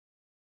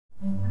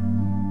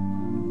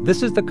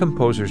This is the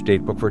Composer's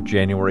Datebook for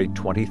January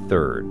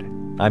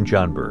 23rd. I'm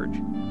John Burge.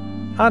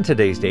 On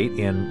today's date,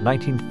 in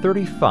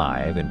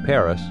 1935 in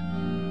Paris,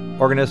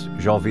 organist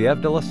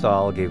Geneviève de la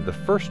Salle gave the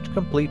first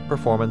complete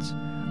performance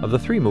of the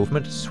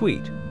three-movement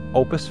Suite,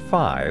 Opus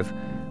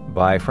 5,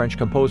 by French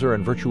composer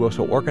and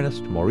virtuoso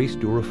organist Maurice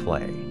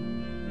Duruflé.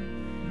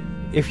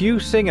 If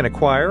you sing in a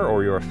choir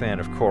or you're a fan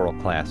of choral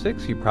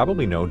classics, you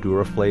probably know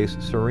Duruflé's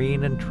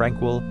serene and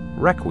tranquil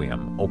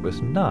Requiem,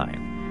 Opus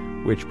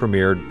 9, which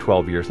premiered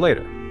 12 years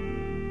later.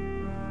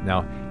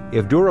 Now,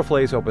 if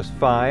Duruflé's Opus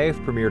 5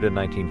 premiered in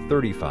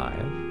 1935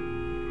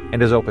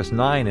 and his Opus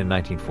 9 in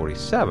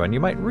 1947, you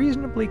might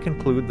reasonably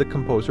conclude the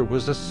composer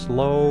was a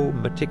slow,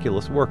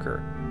 meticulous worker,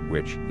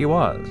 which he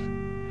was.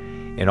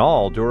 In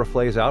all,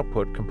 Duruflé's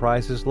output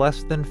comprises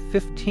less than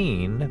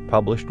 15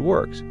 published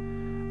works,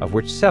 of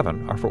which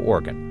 7 are for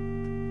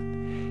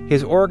organ.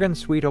 His organ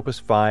suite Opus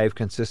 5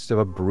 consists of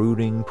a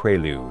brooding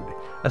Prélude,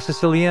 a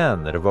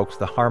Sicilienne that evokes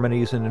the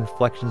harmonies and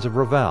inflections of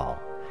Ravel,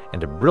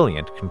 and a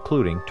brilliant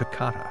concluding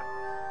Toccata.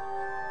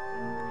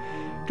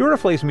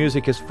 Duruflé's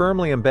music is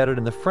firmly embedded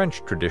in the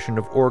French tradition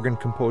of organ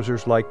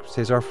composers like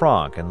César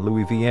Franck and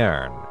Louis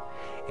Vierne,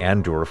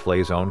 and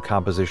Duruflé's own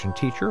composition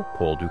teacher,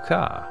 Paul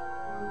Dukas.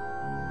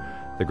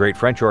 The great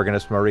French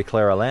organist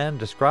Marie-Claire Alain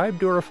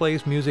described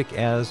Duruflé's music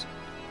as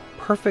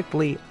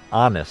perfectly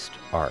honest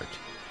art.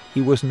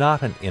 He was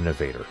not an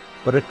innovator,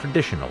 but a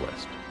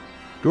traditionalist.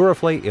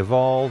 Duruflé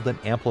evolved and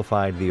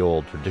amplified the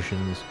old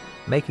traditions,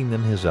 making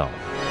them his own.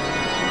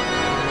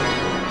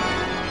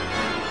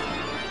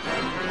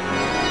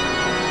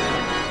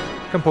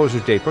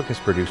 Composer's Datebook is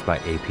produced by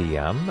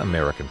APM,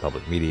 American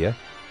Public Media,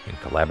 in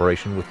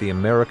collaboration with the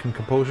American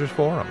Composers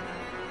Forum,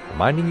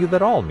 reminding you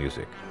that all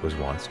music was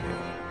once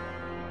new.